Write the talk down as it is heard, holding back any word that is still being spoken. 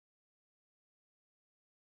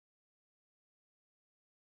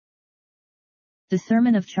The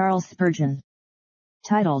Sermon of Charles Spurgeon.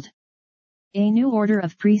 Titled, A New Order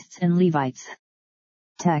of Priests and Levites.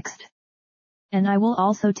 Text. And I will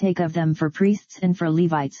also take of them for priests and for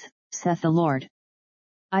Levites, saith the Lord.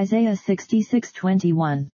 Isaiah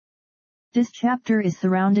 66:21. This chapter is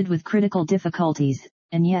surrounded with critical difficulties,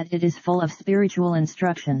 and yet it is full of spiritual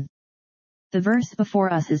instruction. The verse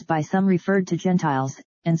before us is by some referred to Gentiles,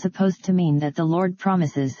 and supposed to mean that the Lord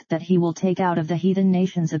promises that he will take out of the heathen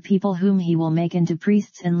nations a people whom he will make into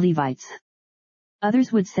priests and Levites.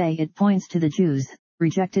 Others would say it points to the Jews,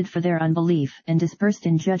 rejected for their unbelief and dispersed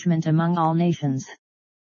in judgment among all nations.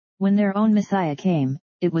 When their own Messiah came,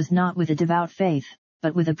 it was not with a devout faith,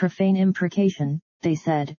 but with a profane imprecation. They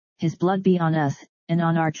said, His blood be on us, and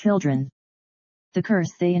on our children. The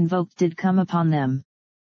curse they invoked did come upon them.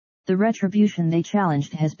 The retribution they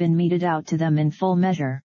challenged has been meted out to them in full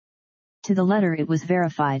measure. To the letter it was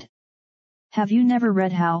verified. Have you never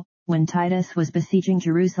read how, when Titus was besieging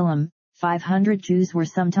Jerusalem, 500 Jews were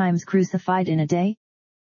sometimes crucified in a day?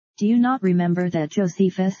 Do you not remember that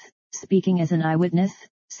Josephus, speaking as an eyewitness,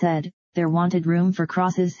 said, there wanted room for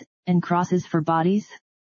crosses, and crosses for bodies?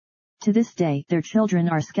 To this day their children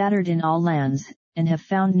are scattered in all lands, and have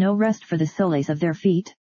found no rest for the soles of their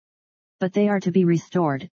feet. But they are to be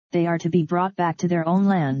restored. They are to be brought back to their own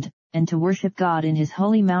land, and to worship God in his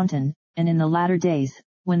holy mountain, and in the latter days,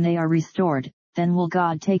 when they are restored, then will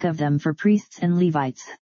God take of them for priests and Levites.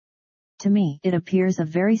 To me it appears of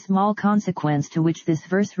very small consequence to which this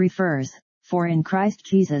verse refers, for in Christ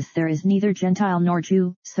Jesus there is neither Gentile nor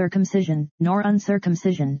Jew, circumcision, nor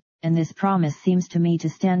uncircumcision, and this promise seems to me to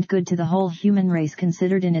stand good to the whole human race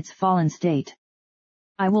considered in its fallen state.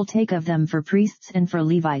 I will take of them for priests and for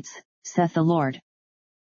Levites, saith the Lord.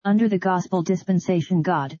 Under the gospel dispensation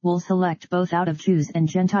God will select both out of Jews and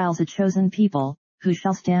Gentiles a chosen people, who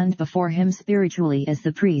shall stand before him spiritually as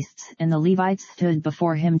the priests and the Levites stood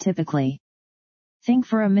before him typically. Think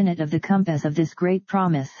for a minute of the compass of this great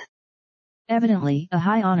promise. Evidently a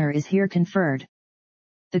high honor is here conferred.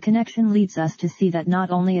 The connection leads us to see that not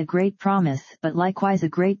only a great promise but likewise a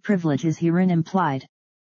great privilege is herein implied.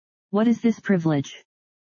 What is this privilege?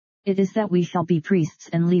 It is that we shall be priests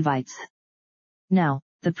and Levites. Now,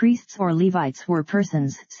 the priests or Levites were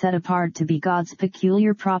persons set apart to be God's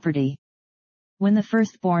peculiar property. When the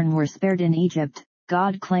firstborn were spared in Egypt,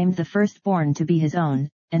 God claimed the firstborn to be his own,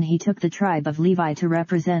 and he took the tribe of Levi to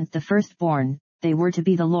represent the firstborn. They were to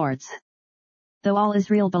be the Lord's. Though all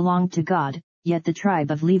Israel belonged to God, yet the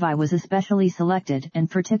tribe of Levi was especially selected and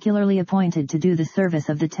particularly appointed to do the service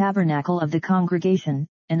of the tabernacle of the congregation,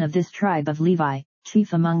 and of this tribe of Levi,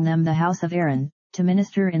 chief among them the house of Aaron, to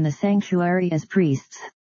minister in the sanctuary as priests.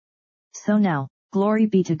 So now, glory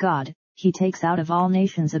be to God, he takes out of all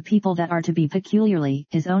nations a people that are to be peculiarly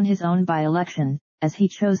his own by election, as he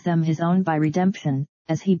chose them his own by redemption,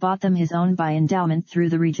 as he bought them his own by endowment through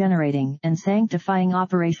the regenerating and sanctifying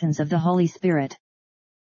operations of the Holy Spirit.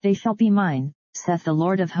 They shall be mine, saith the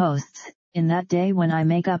Lord of hosts, in that day when I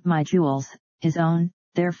make up my jewels, his own,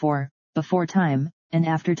 therefore, before time, and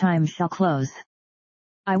after time shall close.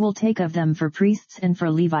 I will take of them for priests and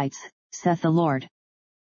for Levites, saith the Lord.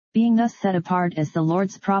 Being thus set apart as the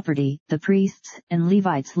Lord's property, the priests and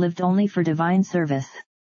Levites lived only for divine service.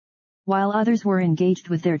 While others were engaged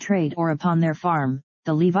with their trade or upon their farm,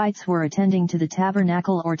 the Levites were attending to the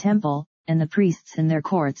tabernacle or temple, and the priests in their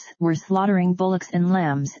courts were slaughtering bullocks and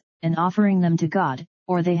lambs, and offering them to God,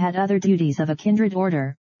 or they had other duties of a kindred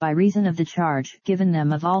order, by reason of the charge given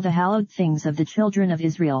them of all the hallowed things of the children of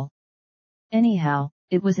Israel. Anyhow,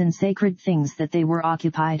 it was in sacred things that they were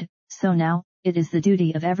occupied, so now, it is the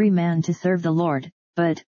duty of every man to serve the Lord,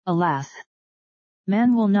 but, alas!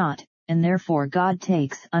 Man will not, and therefore God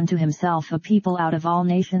takes unto himself a people out of all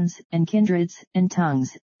nations, and kindreds, and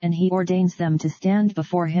tongues, and he ordains them to stand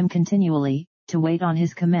before him continually, to wait on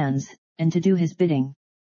his commands, and to do his bidding.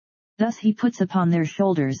 Thus he puts upon their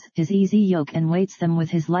shoulders his easy yoke and weights them with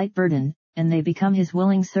his light burden, and they become his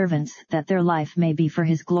willing servants that their life may be for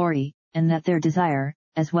his glory, and that their desire,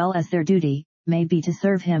 as well as their duty, may be to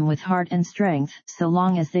serve him with heart and strength so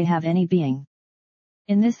long as they have any being.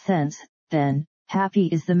 In this sense, then, happy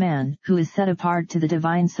is the man who is set apart to the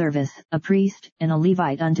divine service, a priest and a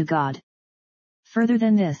Levite unto God. Further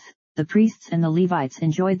than this, the priests and the Levites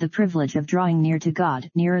enjoyed the privilege of drawing near to God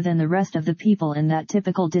nearer than the rest of the people in that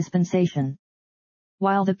typical dispensation.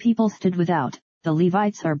 While the people stood without, the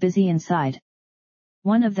Levites are busy inside.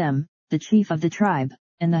 One of them, the chief of the tribe,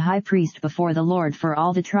 and the high priest before the Lord for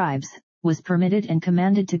all the tribes, was permitted and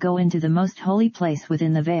commanded to go into the most holy place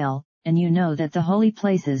within the veil, and you know that the holy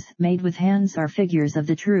places made with hands are figures of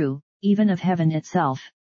the true, even of heaven itself.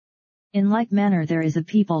 In like manner there is a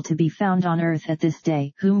people to be found on earth at this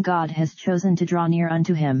day, whom God has chosen to draw near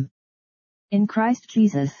unto him. In Christ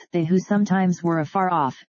Jesus, they who sometimes were afar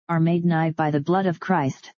off, are made nigh by the blood of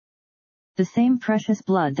Christ. The same precious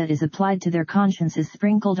blood that is applied to their conscience is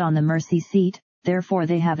sprinkled on the mercy seat, therefore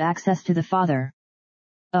they have access to the Father.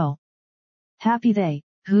 Oh! Happy they,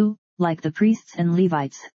 who, like the priests and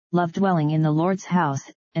Levites, love dwelling in the Lord's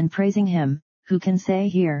house, and praising him, who can say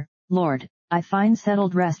here, Lord, I find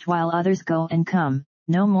settled rest while others go and come,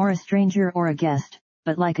 no more a stranger or a guest,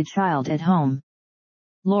 but like a child at home.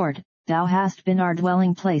 Lord, thou hast been our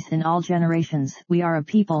dwelling place in all generations. We are a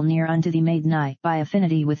people near unto thee, made nigh by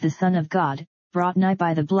affinity with the Son of God, brought nigh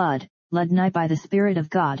by the blood, led nigh by the Spirit of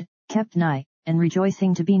God, kept nigh, and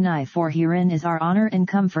rejoicing to be nigh, for herein is our honor and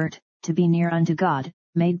comfort, to be near unto God,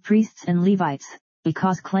 made priests and Levites,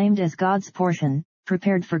 because claimed as God's portion,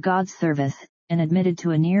 prepared for God's service, and admitted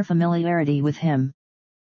to a near familiarity with him.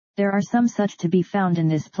 There are some such to be found in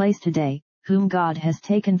this place today, whom God has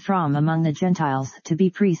taken from among the Gentiles to be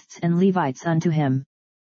priests and Levites unto him.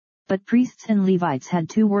 But priests and Levites had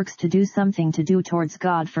two works to do: something to do towards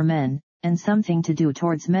God for men, and something to do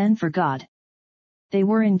towards men for God. They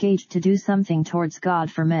were engaged to do something towards God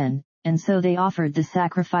for men, and so they offered the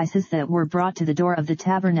sacrifices that were brought to the door of the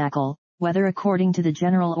tabernacle, whether according to the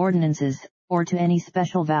general ordinances, or to any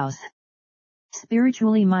special vows.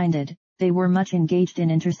 Spiritually minded, they were much engaged in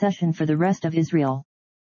intercession for the rest of Israel.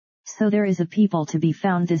 So there is a people to be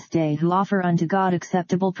found this day who offer unto God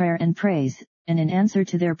acceptable prayer and praise, and in answer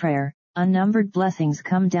to their prayer, unnumbered blessings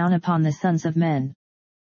come down upon the sons of men.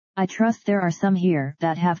 I trust there are some here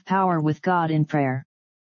that have power with God in prayer.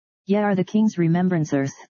 Ye are the king's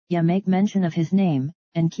remembrancers, ye make mention of his name,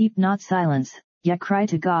 and keep not silence, ye cry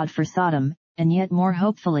to God for Sodom, and yet more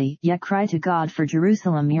hopefully ye cry to God for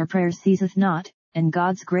Jerusalem. Your prayer ceaseth not, and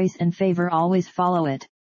God's grace and favor always follow it.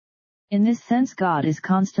 In this sense God is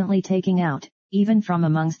constantly taking out, even from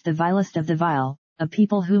amongst the vilest of the vile, a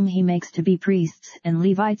people whom he makes to be priests and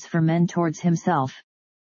Levites for men towards himself.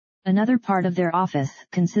 Another part of their office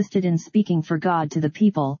consisted in speaking for God to the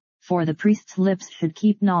people, for the priest's lips should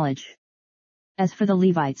keep knowledge. As for the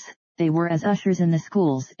Levites, they were as ushers in the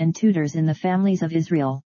schools and tutors in the families of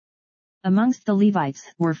Israel. Amongst the Levites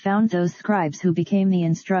were found those scribes who became the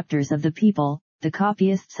instructors of the people, the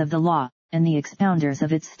copyists of the law, and the expounders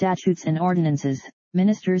of its statutes and ordinances,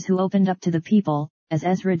 ministers who opened up to the people, as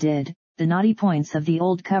Ezra did, the knotty points of the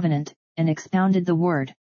Old Covenant, and expounded the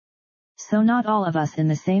word. So not all of us in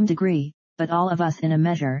the same degree, but all of us in a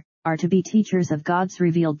measure, are to be teachers of God's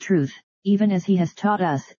revealed truth, even as he has taught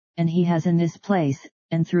us, and he has in this place,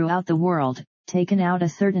 and throughout the world, taken out a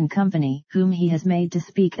certain company whom he has made to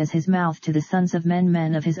speak as his mouth to the sons of men,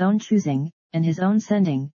 men of his own choosing, and his own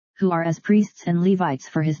sending, who are as priests and Levites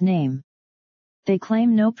for his name. They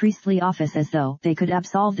claim no priestly office as though they could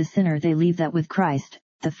absolve the sinner. They leave that with Christ,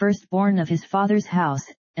 the firstborn of his father's house,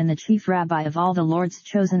 and the chief rabbi of all the Lord's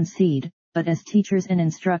chosen seed, but as teachers and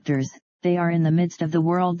instructors, they are in the midst of the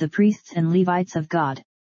world the priests and Levites of God.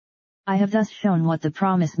 I have thus shown what the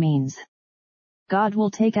promise means. God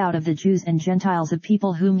will take out of the Jews and Gentiles a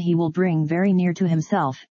people whom he will bring very near to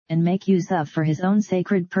himself, and make use of for his own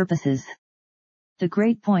sacred purposes. The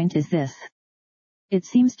great point is this. It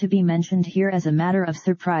seems to be mentioned here as a matter of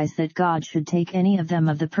surprise that God should take any of them,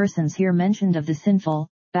 of the persons here mentioned, of the sinful,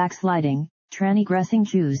 backsliding, transgressing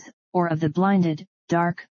Jews, or of the blinded,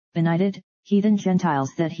 dark, benighted, heathen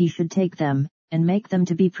Gentiles, that he should take them, and make them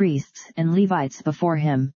to be priests and Levites before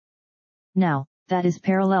him. Now, that is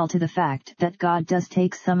parallel to the fact that God does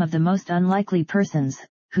take some of the most unlikely persons,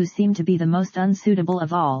 who seem to be the most unsuitable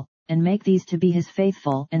of all, and make these to be his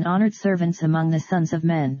faithful and honored servants among the sons of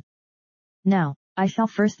men. Now, I shall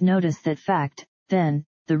first notice that fact, then,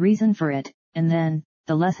 the reason for it, and then,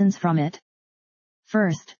 the lessons from it.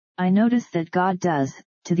 First, I notice that God does,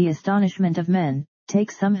 to the astonishment of men,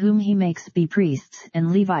 take some whom he makes be priests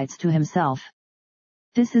and Levites to himself.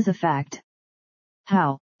 This is a fact.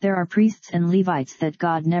 How? There are priests and Levites that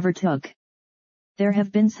God never took. There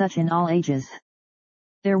have been such in all ages.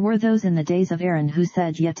 There were those in the days of Aaron who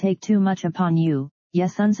said, Ye take too much upon you, ye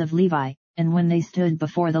sons of Levi, and when they stood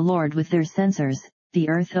before the Lord with their censers, the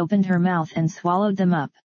earth opened her mouth and swallowed them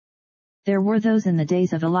up. There were those in the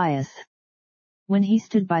days of Elias. When he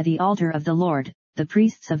stood by the altar of the Lord, the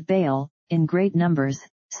priests of Baal, in great numbers,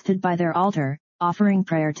 stood by their altar, offering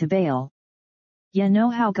prayer to Baal. Ye know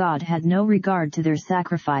how God had no regard to their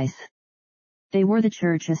sacrifice. They were the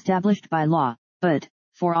church established by law, but,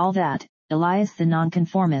 for all that, Elias the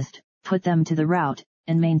nonconformist, put them to the rout,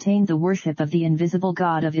 and maintained the worship of the invisible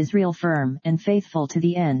God of Israel firm and faithful to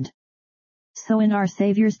the end. So in our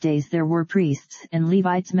Saviour's days there were priests and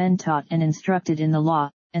Levites, men taught and instructed in the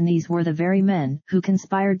law, and these were the very men who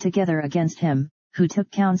conspired together against him, who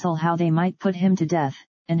took counsel how they might put him to death,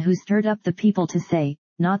 and who stirred up the people to say,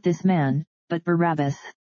 not this man, but Barabbas.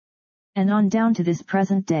 And on down to this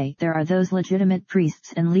present day there are those legitimate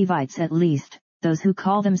priests and Levites, at least, those who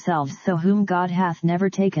call themselves so, whom God hath never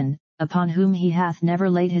taken, upon whom he hath never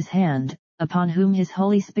laid his hand, upon whom his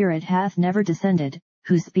Holy Spirit hath never descended,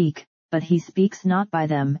 who speak, but he speaks not by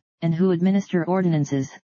them, and who administer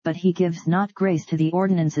ordinances, but he gives not grace to the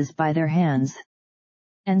ordinances by their hands.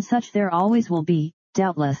 And such there always will be,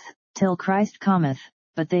 doubtless, till Christ cometh,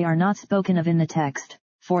 but they are not spoken of in the text,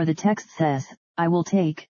 for the text says, I will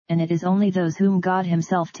take, and it is only those whom God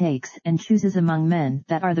himself takes and chooses among men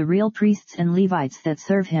that are the real priests and Levites that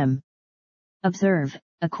serve him. Observe,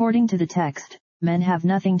 according to the text, men have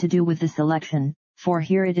nothing to do with the selection, for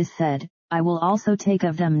here it is said, I will also take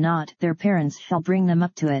of them, not their parents shall bring them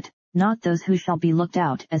up to it, not those who shall be looked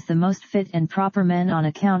out as the most fit and proper men on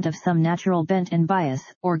account of some natural bent and bias,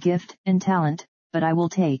 or gift and talent, but I will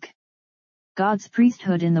take. God's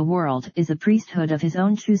priesthood in the world is a priesthood of his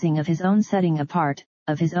own choosing, of his own setting apart,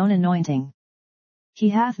 of his own anointing. He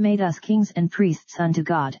hath made us kings and priests unto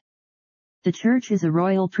God. The church is a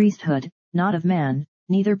royal priesthood, not of man,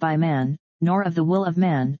 neither by man, nor of the will of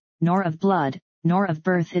man, nor of blood, nor of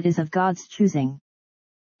birth, it is of God's choosing.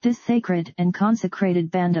 This sacred and consecrated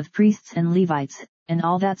band of priests and Levites, and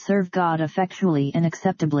all that serve God effectually and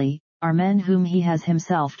acceptably, are men whom he has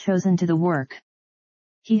himself chosen to the work.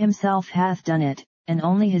 He himself hath done it, and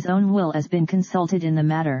only his own will has been consulted in the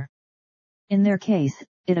matter. In their case,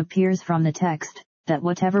 it appears from the text, that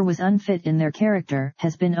whatever was unfit in their character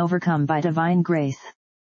has been overcome by divine grace.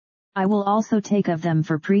 I will also take of them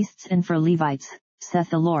for priests and for Levites, saith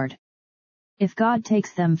the Lord. If God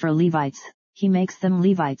takes them for Levites, he makes them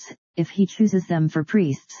Levites, if he chooses them for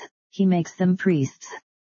priests, he makes them priests.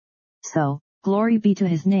 So, glory be to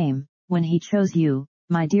his name, when he chose you,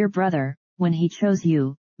 my dear brother, when he chose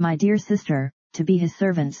you, my dear sister, to be his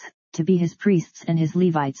servants, to be his priests and his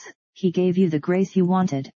Levites, he gave you the grace you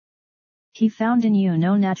wanted. He found in you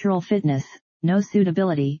no natural fitness, no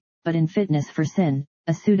suitability, but in fitness for sin,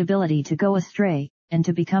 a suitability to go astray, and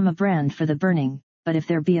to become a brand for the burning. But if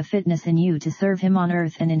there be a fitness in you to serve him on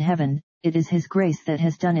earth and in heaven, it is his grace that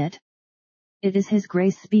has done it. It is his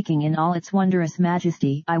grace speaking in all its wondrous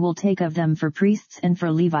majesty. I will take of them for priests and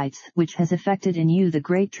for Levites, which has effected in you the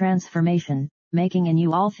great transformation, making in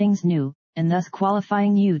you all things new, and thus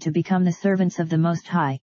qualifying you to become the servants of the Most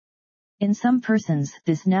High. In some persons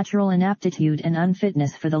this natural inaptitude and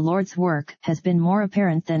unfitness for the Lord's work has been more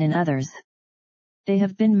apparent than in others. They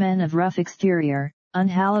have been men of rough exterior,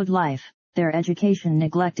 unhallowed life, their education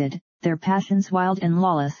neglected, their passions wild and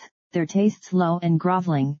lawless, their tastes low and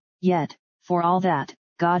groveling, yet, for all that,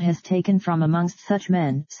 God has taken from amongst such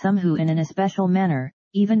men some who in an especial manner,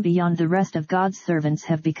 even beyond the rest of God's servants,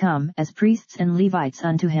 have become as priests and Levites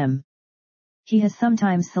unto him. He has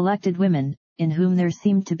sometimes selected women, in whom there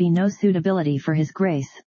seemed to be no suitability for his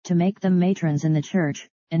grace, to make them matrons in the church,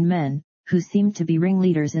 and men, who seemed to be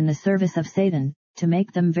ringleaders in the service of Satan, to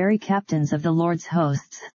make them very captains of the Lord's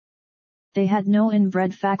hosts. They had no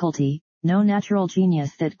inbred faculty, no natural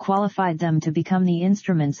genius that qualified them to become the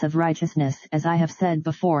instruments of righteousness. As I have said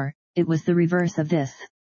before, it was the reverse of this.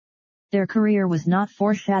 Their career was not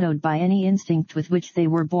foreshadowed by any instinct with which they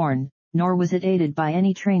were born, nor was it aided by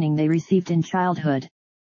any training they received in childhood.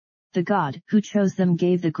 The God who chose them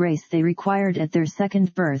gave the grace they required at their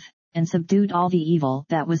second birth, and subdued all the evil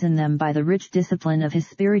that was in them by the rich discipline of his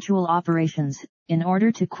spiritual operations, in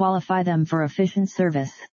order to qualify them for efficient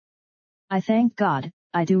service. I thank God,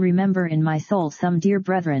 I do remember in my soul some dear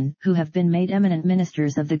brethren who have been made eminent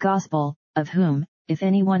ministers of the gospel, of whom, if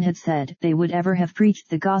anyone had said they would ever have preached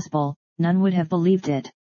the gospel, none would have believed it.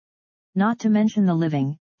 Not to mention the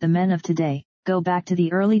living, the men of today, go back to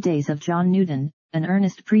the early days of John Newton, an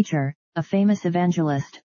earnest preacher, a famous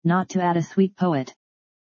evangelist, not to add a sweet poet.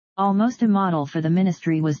 Almost a model for the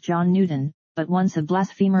ministry was John Newton, but once a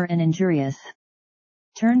blasphemer and injurious.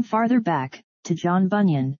 Turn farther back, to John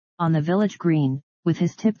Bunyan, on the village green, with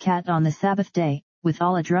his tip-cat on the Sabbath day, with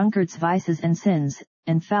all a drunkard's vices and sins,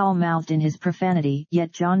 and foul-mouthed in his profanity,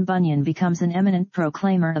 yet John Bunyan becomes an eminent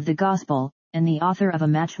proclaimer of the gospel, and the author of a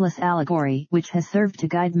matchless allegory which has served to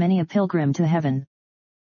guide many a pilgrim to heaven.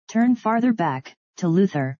 Turn farther back, to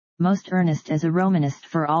Luther, most earnest as a Romanist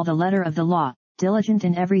for all the letter of the law, diligent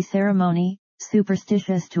in every ceremony,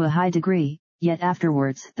 superstitious to a high degree, yet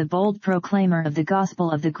afterwards the bold proclaimer of the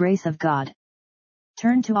gospel of the grace of God.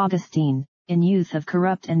 Turn to Augustine, in youth of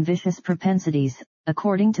corrupt and vicious propensities,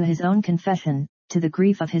 according to his own confession, to the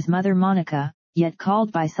grief of his mother Monica, yet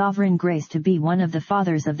called by sovereign grace to be one of the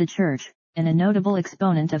fathers of the Church, and a notable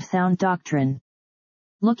exponent of sound doctrine.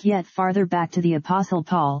 Look yet farther back to the Apostle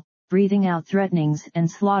Paul, breathing out threatenings and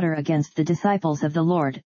slaughter against the disciples of the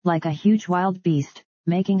Lord, like a huge wild beast,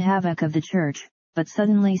 making havoc of the Church, but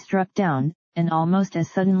suddenly struck down, and almost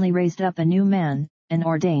as suddenly raised up a new man, and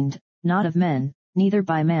ordained, not of men, neither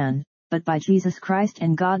by man, but by Jesus Christ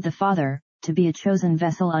and God the Father, to be a chosen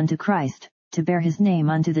vessel unto Christ, to bear his name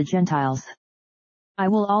unto the Gentiles. I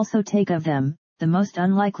will also take of them, the most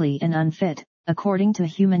unlikely and unfit, according to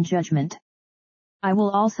human judgment. I will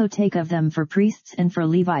also take of them for priests and for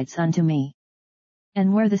Levites unto me.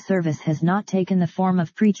 And where the service has not taken the form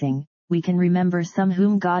of preaching, we can remember some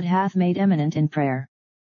whom God hath made eminent in prayer.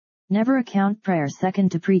 Never account prayer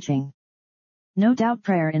second to preaching. No doubt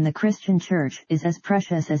prayer in the Christian Church is as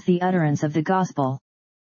precious as the utterance of the gospel.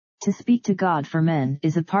 To speak to God for men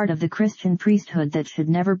is a part of the Christian priesthood that should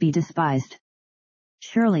never be despised.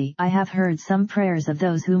 Surely I have heard some prayers of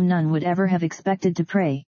those whom none would ever have expected to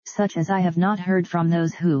pray, such as I have not heard from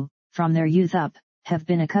those who, from their youth up, have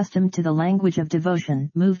been accustomed to the language of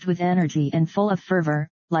devotion, moved with energy and full of fervor,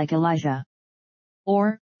 like Elijah.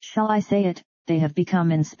 Or, shall I say it, they have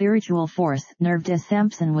become in spiritual force nerved as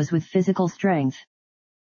Samson was with physical strength.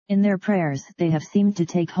 In their prayers they have seemed to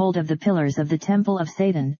take hold of the pillars of the temple of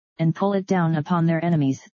Satan, and pull it down upon their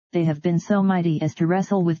enemies. They have been so mighty as to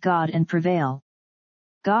wrestle with God and prevail.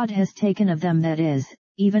 God has taken of them, that is,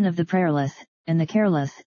 even of the prayerless, and the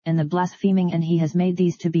careless, and the blaspheming, and he has made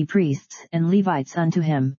these to be priests and Levites unto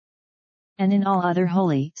him. And in all other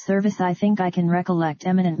holy service I think I can recollect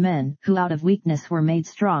eminent men who out of weakness were made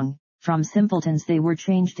strong, from simpletons they were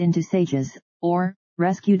changed into sages, or,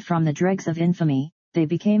 rescued from the dregs of infamy, they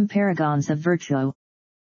became paragons of virtue.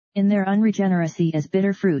 In their unregeneracy as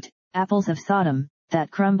bitter fruit, apples of Sodom, that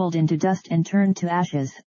crumbled into dust and turned to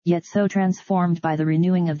ashes, yet so transformed by the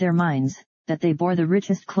renewing of their minds, that they bore the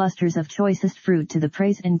richest clusters of choicest fruit to the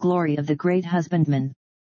praise and glory of the great husbandman.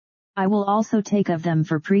 I will also take of them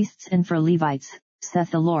for priests and for Levites,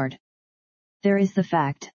 saith the Lord. There is the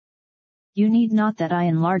fact. You need not that I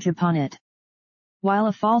enlarge upon it. While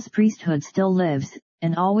a false priesthood still lives,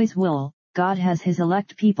 and always will, God has his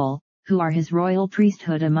elect people, who are his royal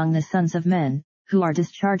priesthood among the sons of men, who are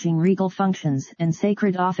discharging regal functions and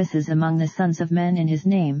sacred offices among the sons of men in his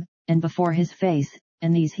name, and before his face,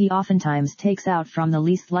 and these he oftentimes takes out from the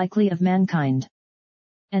least likely of mankind.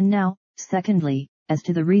 And now, secondly, as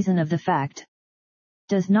to the reason of the fact.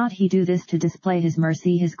 Does not he do this to display his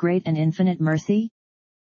mercy, his great and infinite mercy?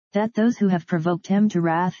 That those who have provoked him to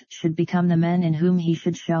wrath should become the men in whom he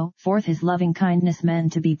should show forth his loving kindness, men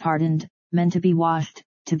to be pardoned, men to be washed,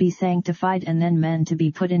 to be sanctified, and then men to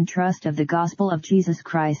be put in trust of the gospel of Jesus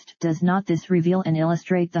Christ. Does not this reveal and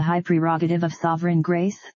illustrate the high prerogative of sovereign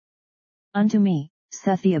grace? Unto me,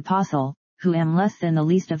 saith the apostle, who am less than the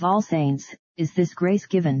least of all saints, is this grace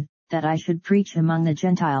given, that I should preach among the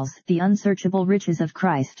Gentiles the unsearchable riches of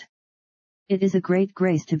Christ. It is a great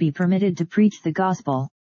grace to be permitted to preach the gospel.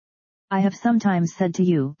 I have sometimes said to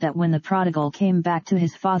you that when the prodigal came back to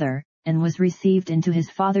his father, and was received into his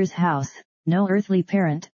father's house, no earthly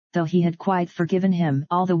parent, though he had quite forgiven him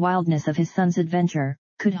all the wildness of his son's adventure,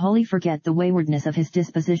 could wholly forget the waywardness of his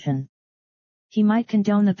disposition. He might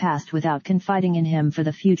condone the past without confiding in him for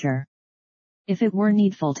the future. If it were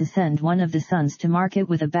needful to send one of the sons to market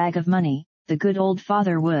with a bag of money, the good old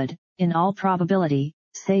father would, in all probability,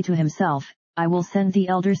 say to himself, I will send the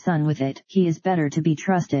elder son with it, he is better to be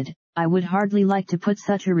trusted. I would hardly like to put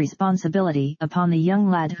such a responsibility upon the young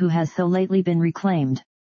lad who has so lately been reclaimed.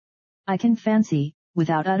 I can fancy,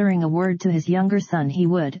 without uttering a word to his younger son, he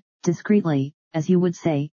would, discreetly, as you would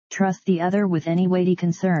say, trust the other with any weighty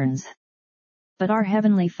concerns. But our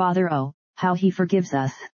Heavenly Father, oh, how he forgives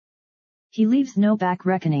us! He leaves no back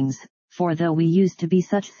reckonings, for though we used to be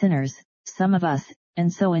such sinners, some of us,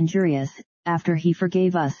 and so injurious, after he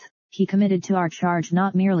forgave us, he committed to our charge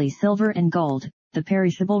not merely silver and gold, the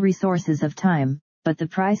perishable resources of time, but the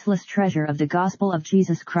priceless treasure of the gospel of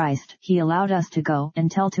Jesus Christ. He allowed us to go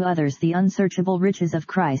and tell to others the unsearchable riches of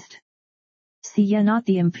Christ. See ye not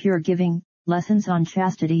the impure giving, lessons on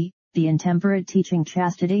chastity, the intemperate teaching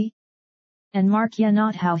chastity? And mark ye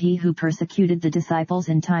not how he who persecuted the disciples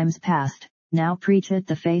in times past, now preacheth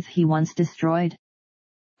the faith he once destroyed?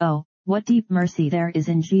 Oh, what deep mercy there is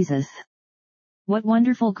in Jesus! What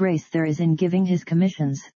wonderful grace there is in giving his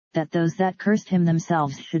commissions, that those that cursed him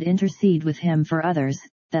themselves should intercede with him for others,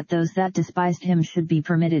 that those that despised him should be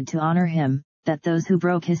permitted to honor him, that those who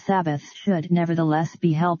broke his Sabbaths should nevertheless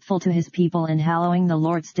be helpful to his people in hallowing the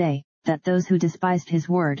Lord's day, that those who despised his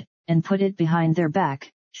word, and put it behind their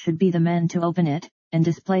back, should be the men to open it, and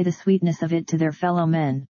display the sweetness of it to their fellow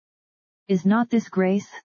men. Is not this grace?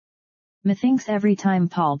 Methinks every time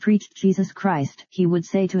Paul preached Jesus Christ, he would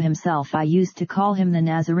say to himself, I used to call him the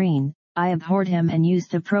Nazarene, I abhorred him and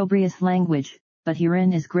used opprobrious language, but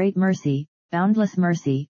herein is great mercy, boundless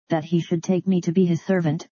mercy, that he should take me to be his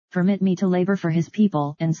servant, permit me to labor for his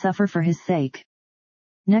people and suffer for his sake.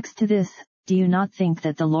 Next to this, do you not think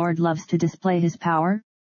that the Lord loves to display his power?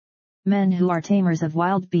 Men who are tamers of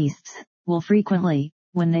wild beasts, will frequently,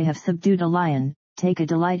 when they have subdued a lion, take a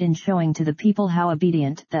delight in showing to the people how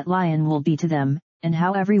obedient that lion will be to them, and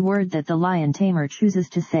how every word that the lion tamer chooses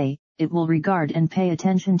to say, it will regard and pay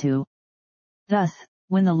attention to. Thus,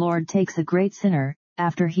 when the Lord takes a great sinner,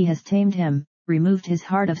 after he has tamed him, removed his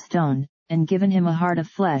heart of stone, and given him a heart of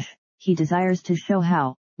flesh, he desires to show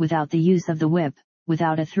how, without the use of the whip,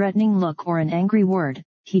 without a threatening look or an angry word,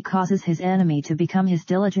 he causes his enemy to become his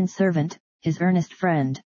diligent servant, his earnest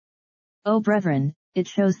friend. O brethren, it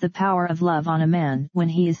shows the power of love on a man when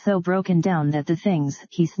he is so broken down that the things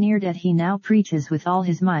he sneered at he now preaches with all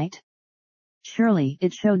his might. Surely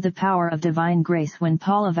it showed the power of divine grace when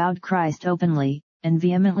Paul avowed Christ openly, and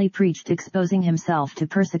vehemently preached exposing himself to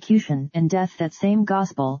persecution and death that same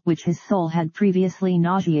gospel which his soul had previously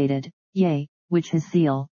nauseated, yea, which his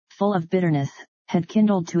zeal, full of bitterness, had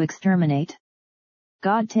kindled to exterminate.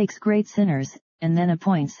 God takes great sinners, and then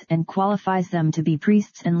appoints and qualifies them to be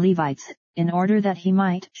priests and Levites, in order that he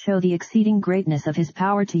might show the exceeding greatness of his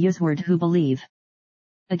power to usward who believe.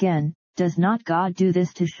 Again, does not God do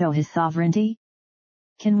this to show his sovereignty?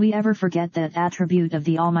 Can we ever forget that attribute of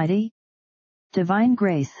the Almighty? Divine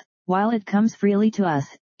grace, while it comes freely to us,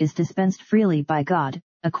 is dispensed freely by God,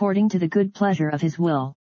 according to the good pleasure of his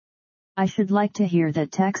will. I should like to hear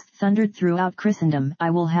that text thundered throughout Christendom,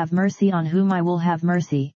 I will have mercy on whom I will have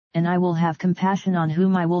mercy, and I will have compassion on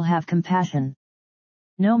whom I will have compassion.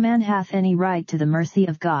 No man hath any right to the mercy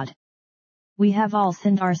of God. We have all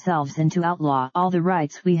sinned ourselves into outlaw. All the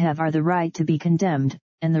rights we have are the right to be condemned,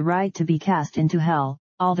 and the right to be cast into hell.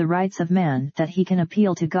 All the rights of man that he can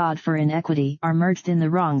appeal to God for inequity are merged in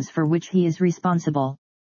the wrongs for which he is responsible.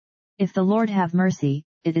 If the Lord have mercy,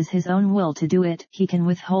 it is his own will to do it. He can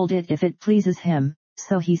withhold it if it pleases him,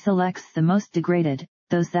 so he selects the most degraded,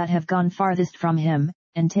 those that have gone farthest from him,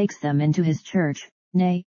 and takes them into his church,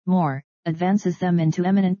 nay, more, advances them into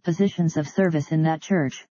eminent positions of service in that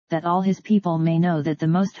church, that all his people may know that the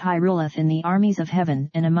Most High ruleth in the armies of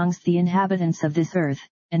heaven and amongst the inhabitants of this earth,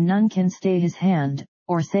 and none can stay his hand,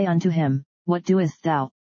 or say unto him, What doest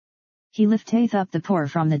thou? He lifteth up the poor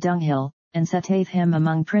from the dunghill, and setteth him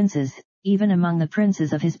among princes, even among the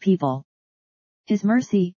princes of his people. His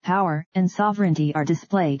mercy, power, and sovereignty are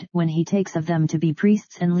displayed when he takes of them to be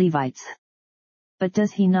priests and Levites. But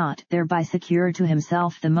does he not thereby secure to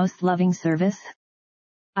himself the most loving service?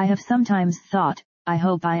 I have sometimes thought, I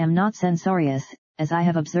hope I am not censorious, as I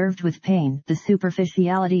have observed with pain the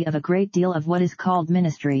superficiality of a great deal of what is called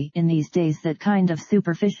ministry in these days, that kind of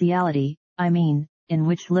superficiality, I mean, in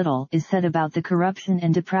which little is said about the corruption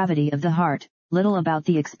and depravity of the heart, little about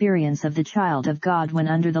the experience of the child of God when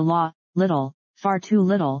under the law, little, far too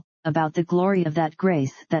little, about the glory of that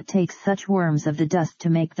grace that takes such worms of the dust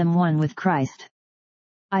to make them one with Christ.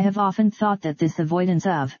 I have often thought that this avoidance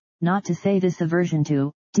of, not to say this aversion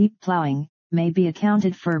to, deep plowing, may be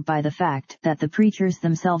accounted for by the fact that the preachers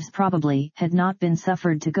themselves probably had not been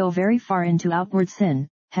suffered to go very far into outward sin,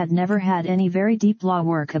 had never had any very deep law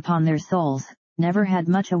work upon their souls, never had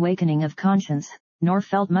much awakening of conscience, nor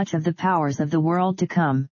felt much of the powers of the world to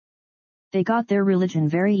come. They got their religion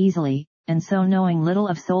very easily, and so knowing little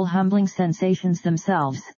of soul-humbling sensations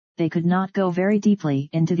themselves, they could not go very deeply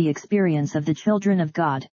into the experience of the children of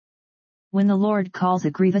God. When the Lord calls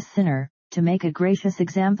a grievous sinner, to make a gracious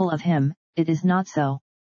example of him, it is not so.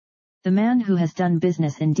 The man who has done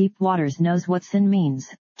business in deep waters knows what sin means.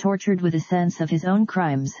 Tortured with a sense of his own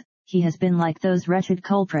crimes, he has been like those wretched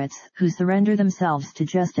culprits who surrender themselves to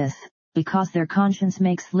justice, because their conscience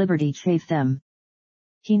makes liberty chafe them.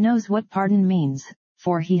 He knows what pardon means,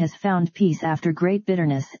 for he has found peace after great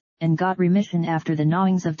bitterness, and got remission after the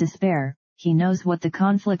gnawings of despair. He knows what the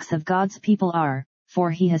conflicts of God's people are,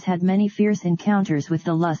 for he has had many fierce encounters with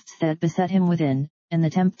the lusts that beset him within, and the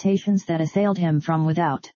temptations that assailed him from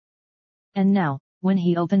without. And now, when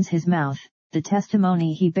he opens his mouth, the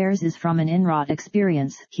testimony he bears is from an inwrought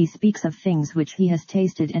experience. He speaks of things which he has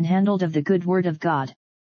tasted and handled of the good word of God.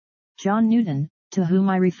 John Newton, to whom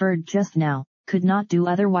I referred just now, could not do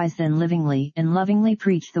otherwise than livingly and lovingly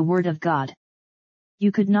preach the word of God.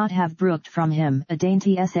 You could not have brooked from him a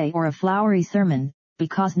dainty essay or a flowery sermon,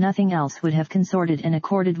 because nothing else would have consorted and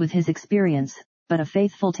accorded with his experience, but a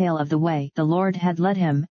faithful tale of the way the Lord had led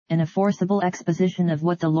him, and a forcible exposition of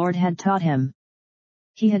what the Lord had taught him.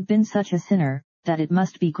 He had been such a sinner, that it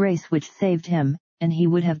must be grace which saved him, and he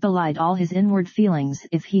would have belied all his inward feelings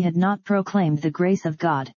if he had not proclaimed the grace of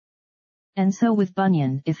God. And so with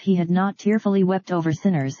Bunyan, if he had not tearfully wept over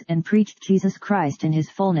sinners and preached Jesus Christ in his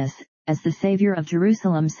fullness, as the Savior of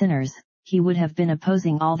Jerusalem's sinners, he would have been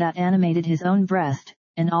opposing all that animated his own breast,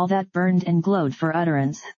 and all that burned and glowed for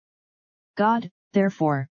utterance. God,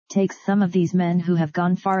 therefore, takes some of these men who have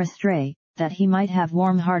gone far astray, that he might have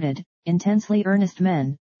warm-hearted, intensely earnest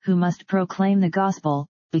men, who must proclaim the gospel,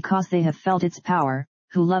 because they have felt its power,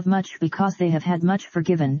 who love much because they have had much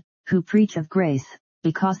forgiven, who preach of grace,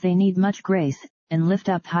 because they need much grace, and lift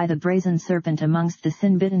up high the brazen serpent amongst the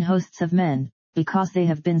sin-bitten hosts of men, because they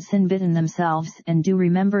have been sin-bitten themselves and do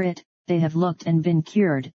remember it, they have looked and been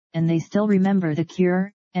cured, and they still remember the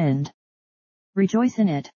cure, and rejoice in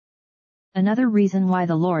it. Another reason why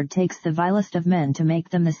the Lord takes the vilest of men to make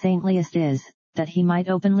them the saintliest is, that he might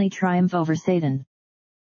openly triumph over Satan.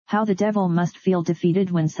 How the devil must feel defeated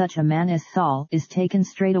when such a man as Saul is taken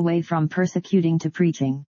straight away from persecuting to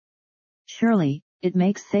preaching. Surely, it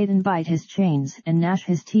makes Satan bite his chains and gnash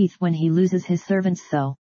his teeth when he loses his servants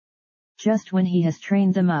so. Just when he has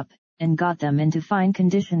trained them up, and got them into fine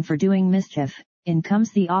condition for doing mischief, in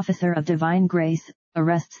comes the officer of divine grace,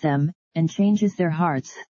 arrests them, and changes their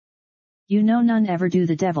hearts. You know none ever do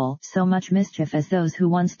the devil so much mischief as those who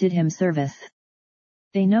once did him service.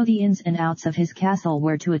 They know the ins and outs of his castle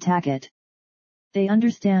where to attack it. They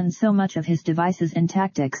understand so much of his devices and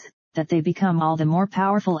tactics, that they become all the more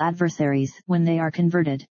powerful adversaries when they are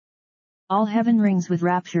converted. All heaven rings with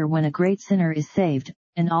rapture when a great sinner is saved,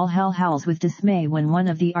 and all hell howls with dismay when one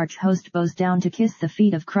of the arch-host bows down to kiss the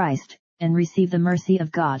feet of Christ, and receive the mercy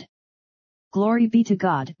of God. Glory be to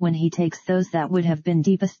God when he takes those that would have been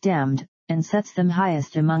deepest damned, and sets them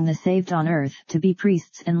highest among the saved on earth to be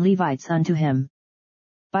priests and Levites unto him.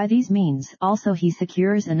 By these means also he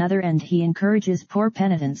secures another end. He encourages poor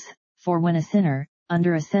penitents, for when a sinner,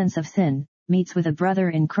 under a sense of sin, meets with a brother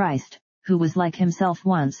in Christ, who was like himself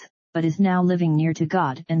once, but is now living near to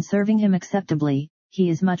God and serving him acceptably, he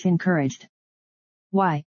is much encouraged.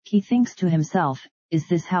 Why, he thinks to himself, is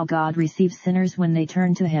this how God receives sinners when they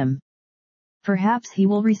turn to him? Perhaps he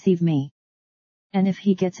will receive me. And if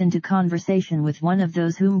he gets into conversation with one of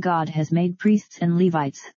those whom God has made priests and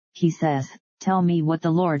Levites, he says, tell me what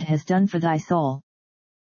the Lord has done for thy soul.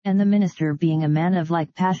 And the minister, being a man of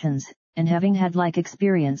like passions, and having had like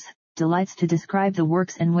experience, delights to describe the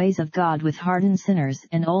works and ways of God with hardened sinners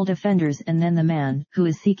and old offenders. And then the man who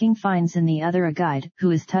is seeking finds in the other a guide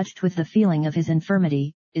who is touched with the feeling of his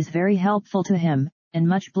infirmity, is very helpful to him, and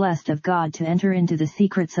much blessed of God to enter into the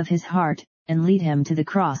secrets of his heart, and lead him to the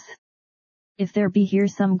cross. If there be here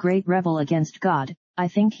some great rebel against God, I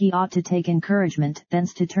think he ought to take encouragement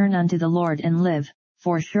thence to turn unto the Lord and live,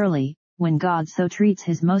 for surely, when God so treats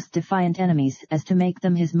his most defiant enemies as to make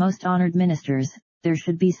them his most honored ministers, there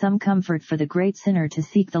should be some comfort for the great sinner to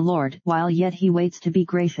seek the Lord while yet he waits to be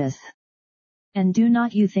gracious. And do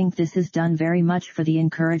not you think this is done very much for the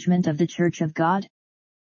encouragement of the Church of God?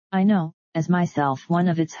 I know, as myself one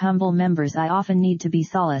of its humble members, I often need to be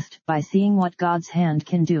solaced by seeing what God's hand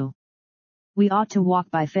can do. We ought to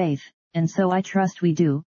walk by faith, and so I trust we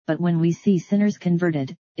do, but when we see sinners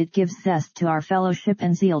converted, it gives zest to our fellowship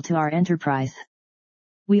and zeal to our enterprise.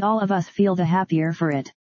 We all of us feel the happier for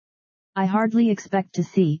it. I hardly expect to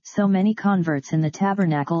see so many converts in the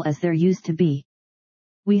tabernacle as there used to be.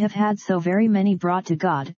 We have had so very many brought to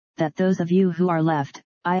God, that those of you who are left,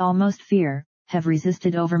 I almost fear, have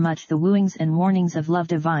resisted overmuch the wooings and warnings of love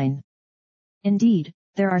divine. Indeed,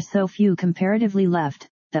 there are so few comparatively left,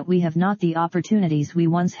 that we have not the opportunities we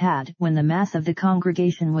once had when the mass of the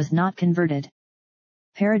congregation was not converted.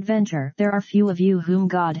 Peradventure there are few of you whom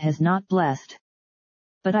God has not blessed.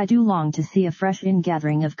 But I do long to see a fresh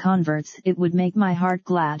ingathering of converts. It would make my heart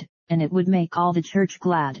glad, and it would make all the church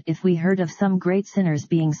glad if we heard of some great sinners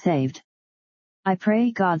being saved. I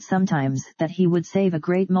pray God sometimes that he would save a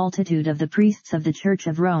great multitude of the priests of the Church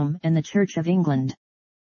of Rome and the Church of England.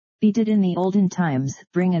 He did in the olden times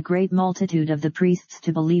bring a great multitude of the priests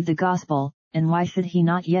to believe the gospel, and why should he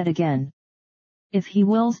not yet again? If he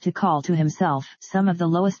wills to call to himself some of the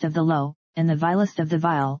lowest of the low, and the vilest of the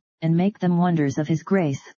vile, and make them wonders of his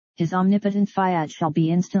grace, his omnipotent fiat shall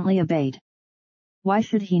be instantly obeyed. Why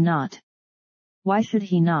should he not? Why should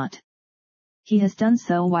he not? He has done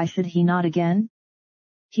so, why should he not again?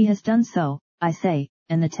 He has done so, I say,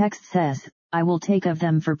 and the text says, I will take of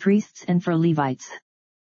them for priests and for Levites.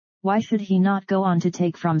 Why should he not go on to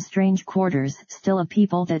take from strange quarters still a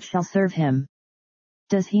people that shall serve him?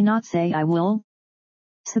 Does he not say, I will,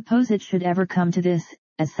 Suppose it should ever come to this,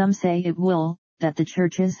 as some say it will, that the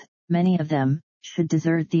churches, many of them, should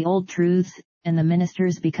desert the old truths, and the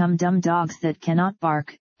ministers become dumb dogs that cannot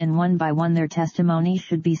bark, and one by one their testimony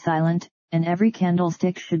should be silent, and every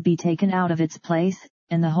candlestick should be taken out of its place,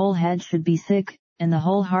 and the whole head should be sick, and the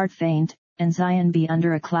whole heart faint, and Zion be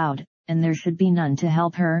under a cloud, and there should be none to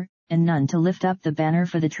help her, and none to lift up the banner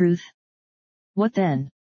for the truth. What then?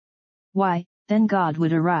 Why, then God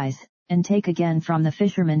would arise, and take again from the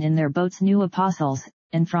fishermen in their boats new apostles,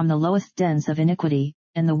 and from the lowest dens of iniquity,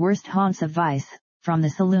 and the worst haunts of vice, from the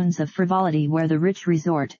saloons of frivolity where the rich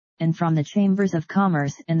resort, and from the chambers of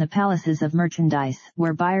commerce and the palaces of merchandise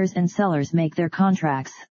where buyers and sellers make their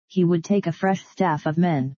contracts, he would take a fresh staff of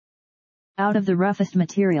men. Out of the roughest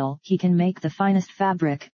material he can make the finest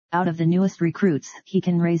fabric, out of the newest recruits he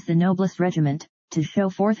can raise the noblest regiment, to show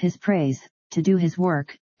forth his praise, to do his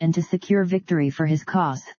work, and to secure victory for his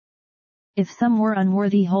cause. If some were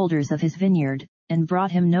unworthy holders of his vineyard, and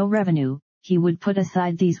brought him no revenue, he would put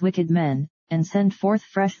aside these wicked men, and send forth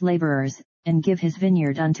fresh laborers, and give his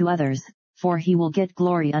vineyard unto others, for he will get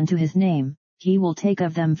glory unto his name, he will take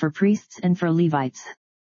of them for priests and for Levites.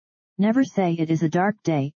 Never say it is a dark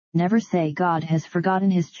day, never say God has forgotten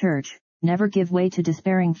his church, never give way to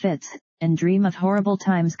despairing fits, and dream of horrible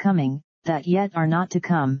times coming, that yet are not to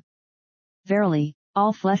come. Verily,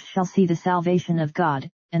 all flesh shall see the salvation of God,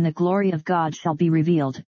 and the glory of God shall be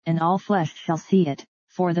revealed, and all flesh shall see it,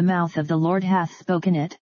 for the mouth of the Lord hath spoken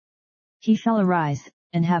it. He shall arise,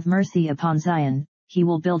 and have mercy upon Zion, he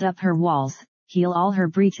will build up her walls, heal all her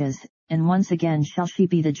breaches, and once again shall she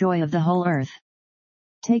be the joy of the whole earth.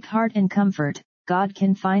 Take heart and comfort, God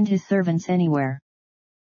can find his servants anywhere.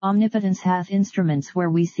 Omnipotence hath instruments where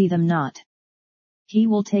we see them not. He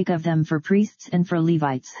will take of them for priests and for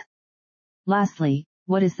Levites. Lastly,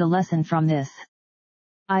 what is the lesson from this?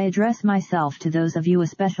 I address myself to those of you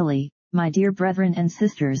especially, my dear brethren and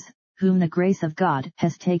sisters, whom the grace of God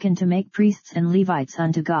has taken to make priests and Levites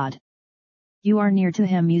unto God. You are near to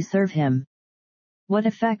him, you serve him. What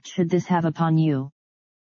effect should this have upon you?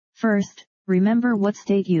 First, remember what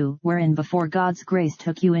state you were in before God's grace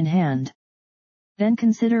took you in hand. Then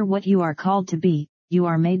consider what you are called to be, you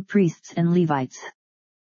are made priests and Levites.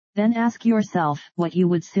 Then ask yourself what you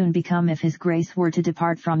would soon become if his grace were to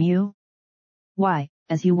depart from you. Why,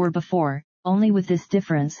 as you were before, only with this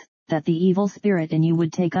difference, that the evil spirit in you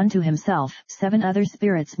would take unto himself 7 other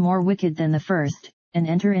spirits more wicked than the first, and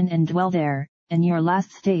enter in and dwell there, and your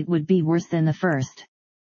last state would be worse than the first.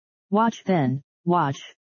 Watch then, watch.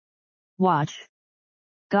 Watch.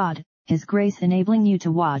 God, his grace enabling you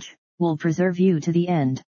to watch, will preserve you to the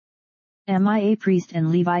end. Am I a priest and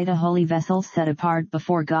Levite, a holy vessel set apart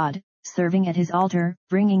before God, serving at his altar,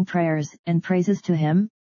 bringing prayers and praises to him?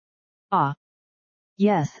 Ah!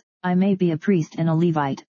 Yes, I may be a priest and a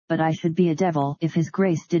Levite, but I should be a devil if his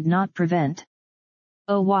grace did not prevent.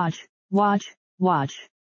 Oh, watch, watch, watch.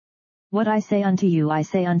 What I say unto you I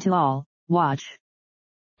say unto all, watch.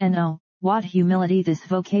 And oh, what humility this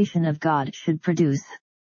vocation of God should produce.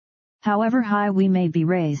 However high we may be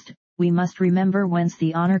raised, we must remember whence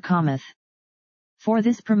the honor cometh. For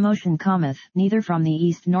this promotion cometh neither from the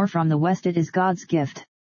east nor from the west, it is God's gift.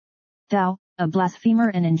 Thou, a blasphemer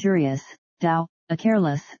and injurious, thou, a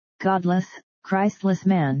careless, godless, Christless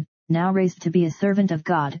man, now raised to be a servant of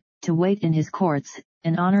God, to wait in his courts,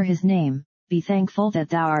 and honor his name, be thankful that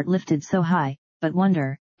thou art lifted so high, but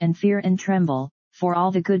wonder, and fear and tremble, for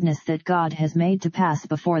all the goodness that God has made to pass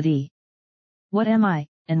before thee. What am I,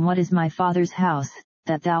 and what is my Father's house,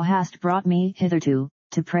 that thou hast brought me hitherto,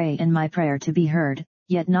 to pray and my prayer to be heard,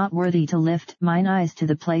 yet not worthy to lift mine eyes to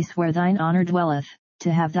the place where thine honor dwelleth,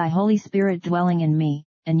 to have thy Holy Spirit dwelling in me,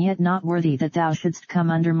 and yet not worthy that thou shouldst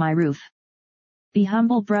come under my roof. Be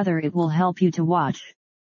humble, brother, it will help you to watch.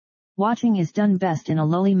 Watching is done best in a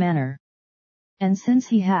lowly manner. And since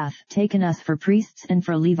he hath taken us for priests and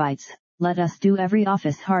for Levites, let us do every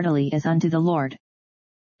office heartily as unto the Lord.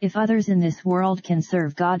 If others in this world can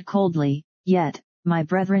serve God coldly, yet, my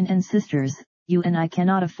brethren and sisters, you and I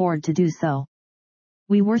cannot afford to do so.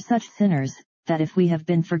 We were such sinners, that if we have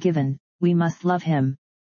been forgiven, we must love him.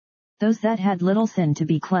 Those that had little sin to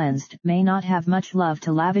be cleansed may not have much love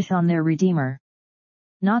to lavish on their Redeemer.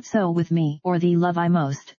 Not so with me, or thee love I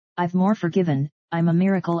most, I've more forgiven, I'm a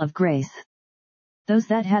miracle of grace. Those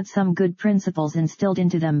that had some good principles instilled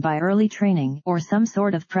into them by early training or some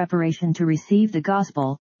sort of preparation to receive the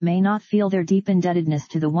gospel, may not feel their deep indebtedness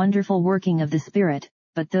to the wonderful working of the Spirit,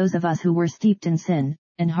 but those of us who were steeped in sin,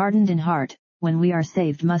 and hardened in heart, when we are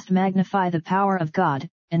saved must magnify the power of God,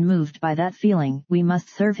 and moved by that feeling we must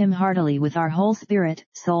serve him heartily with our whole spirit,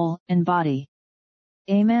 soul, and body.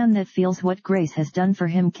 A man that feels what grace has done for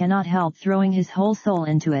him cannot help throwing his whole soul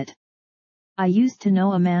into it. I used to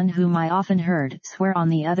know a man whom I often heard swear on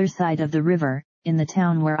the other side of the river, in the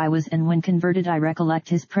town where I was, and when converted I recollect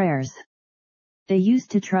his prayers. They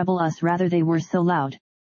used to trouble us rather, they were so loud.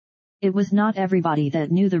 It was not everybody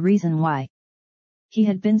that knew the reason why. He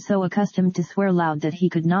had been so accustomed to swear loud that he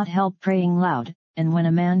could not help praying loud, and when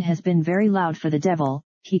a man has been very loud for the devil,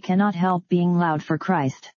 he cannot help being loud for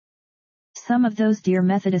Christ. Some of those dear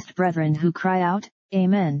Methodist brethren who cry out,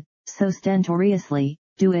 Amen, so stentoriously,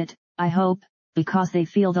 do it, I hope, because they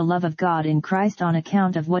feel the love of God in Christ on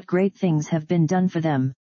account of what great things have been done for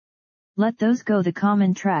them. Let those go the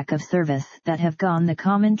common track of service that have gone the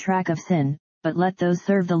common track of sin, but let those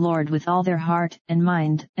serve the Lord with all their heart and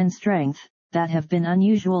mind and strength, that have been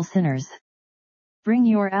unusual sinners. Bring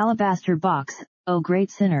your alabaster box, O great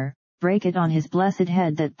sinner, break it on his blessed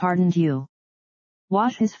head that pardoned you.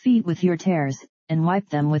 Wash his feet with your tears, and wipe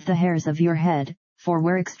them with the hairs of your head, for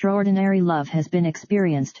where extraordinary love has been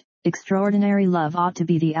experienced, extraordinary love ought to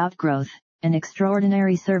be the outgrowth, and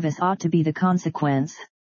extraordinary service ought to be the consequence.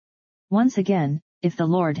 Once again, if the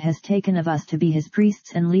Lord has taken of us to be his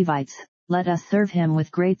priests and Levites, let us serve him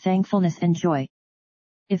with great thankfulness and joy.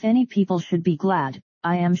 If any people should be glad,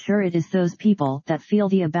 I am sure it is those people that feel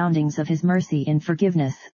the aboundings of his mercy in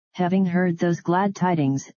forgiveness, having heard those glad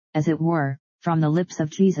tidings, as it were, from the lips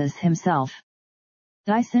of Jesus himself.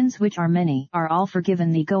 Thy sins, which are many, are all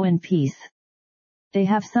forgiven thee, go in peace. They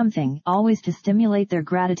have something always to stimulate their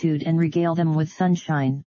gratitude and regale them with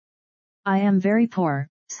sunshine. I am very poor,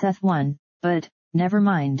 saith one, but, never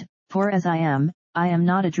mind, poor as I am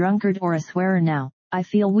not a drunkard or a swearer now. I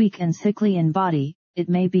feel weak and sickly in body, it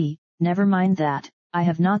may be, never mind that, I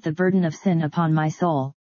have not the burden of sin upon my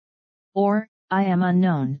soul. Or, I am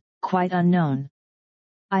unknown, quite unknown.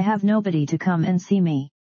 I have nobody to come and see me.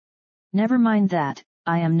 Never mind that,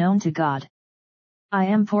 I am known to God. I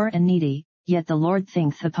am poor and needy, yet the Lord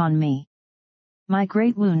thinketh upon me. My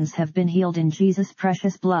great wounds have been healed in Jesus'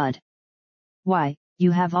 precious blood. Why,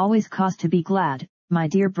 you have always cause to be glad, my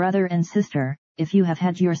dear brother and sister, if you have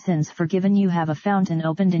had your sins forgiven, you have a fountain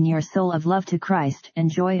opened in your soul of love to Christ and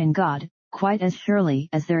joy in God, quite as surely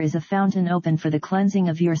as there is a fountain open for the cleansing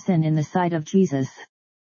of your sin in the sight of Jesus.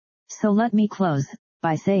 So let me close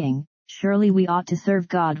by saying, surely we ought to serve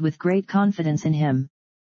God with great confidence in him.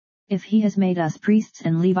 If he has made us priests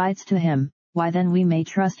and Levites to him, why then we may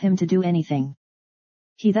trust him to do anything.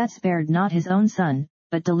 He that spared not his own son,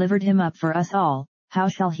 but delivered him up for us all, how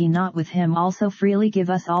shall he not with him also freely give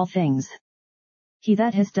us all things? He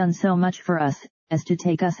that has done so much for us, as to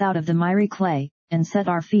take us out of the miry clay, and set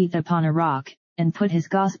our feet upon a rock, and put his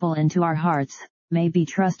gospel into our hearts, may be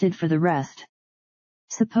trusted for the rest.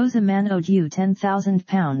 Suppose a man owed you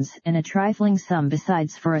 £10,000 and a trifling sum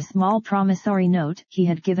besides for a small promissory note he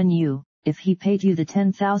had given you. If he paid you the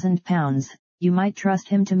 £10,000, you might trust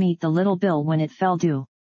him to meet the little bill when it fell due.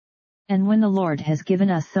 And when the Lord has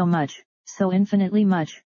given us so much, so infinitely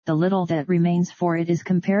much, the little that remains, for it is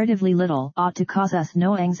comparatively little, ought to cause us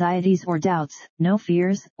no anxieties or doubts, no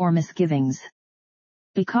fears or misgivings.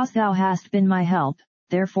 Because thou hast been my help,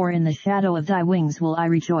 therefore in the shadow of thy wings will I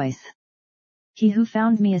rejoice. He who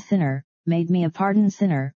found me a sinner, made me a pardoned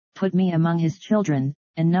sinner, put me among his children,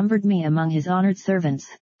 and numbered me among his honored servants,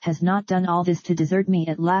 has not done all this to desert me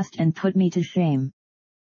at last and put me to shame.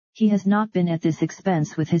 He has not been at this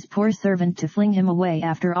expense with his poor servant to fling him away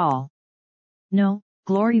after all. No,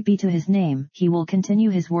 glory be to his name, he will continue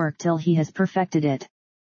his work till he has perfected it.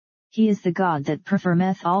 He is the God that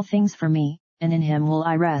performeth all things for me, and in him will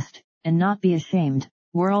I rest, and not be ashamed,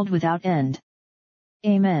 world without end.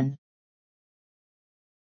 Amen.